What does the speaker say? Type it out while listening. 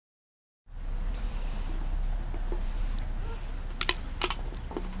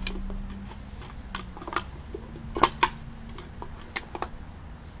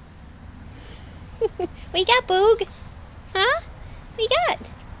What you got, Boog? Huh? What you got?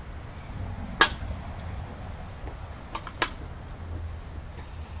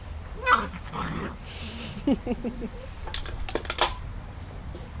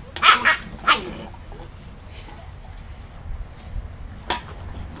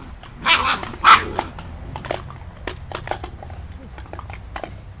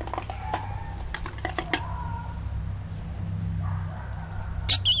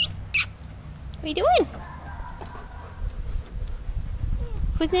 What are you doing?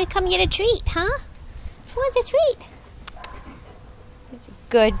 Who's gonna come get a treat, huh? Who wants a treat?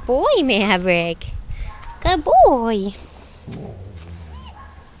 Good boy, Maverick. Good boy.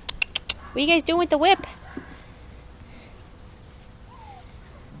 What are you guys doing with the whip?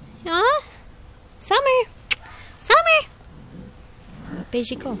 Huh? Summer. Summer.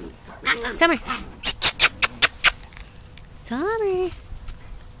 Beijing, go. Summer. Summer.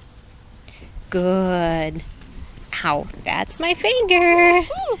 Good. Ow, that's my finger.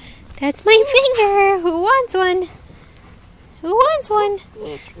 That's my finger. Who wants one? Who wants one?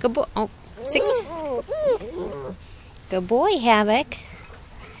 Good boy. Oh, 6. Good boy, Havoc.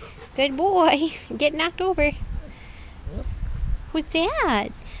 Good boy. Get knocked over. Who's that?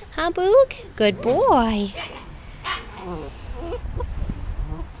 Huh, Boog? Good boy.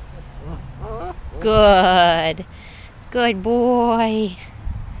 Good. Good boy.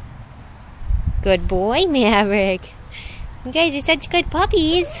 Good boy, Maverick. You guys are such good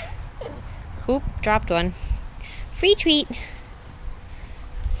puppies. Oop, dropped one. Free treat.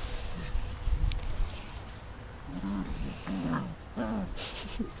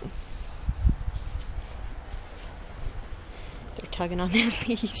 They're tugging on that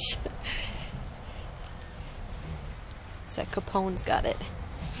leash. So Capone's got it.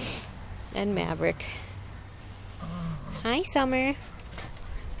 And Maverick. Hi, Summer.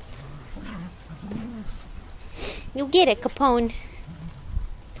 You get it, Capone.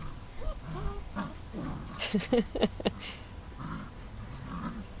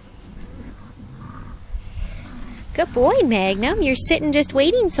 Good boy, Magnum. You're sitting just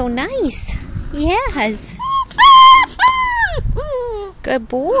waiting so nice. Yes. Good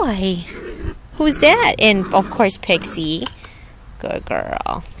boy. Who's that? And, of course, Pixie. Good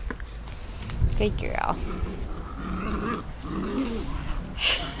girl. Good girl.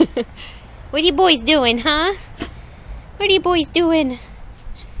 What are you boys doing, huh? What are you boys doing?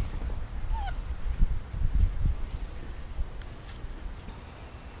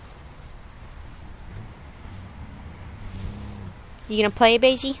 You gonna play,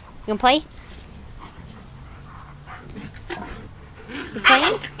 Beijing? You gonna play? You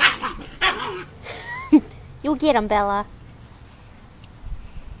playing? You get him, Bella.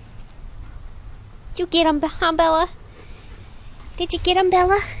 You get him, huh, Bella? Did you get him,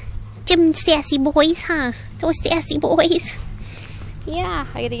 Bella? Them sassy boys, huh? Those sassy boys. Yeah,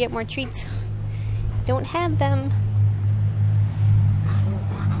 I gotta get more treats. Don't have them.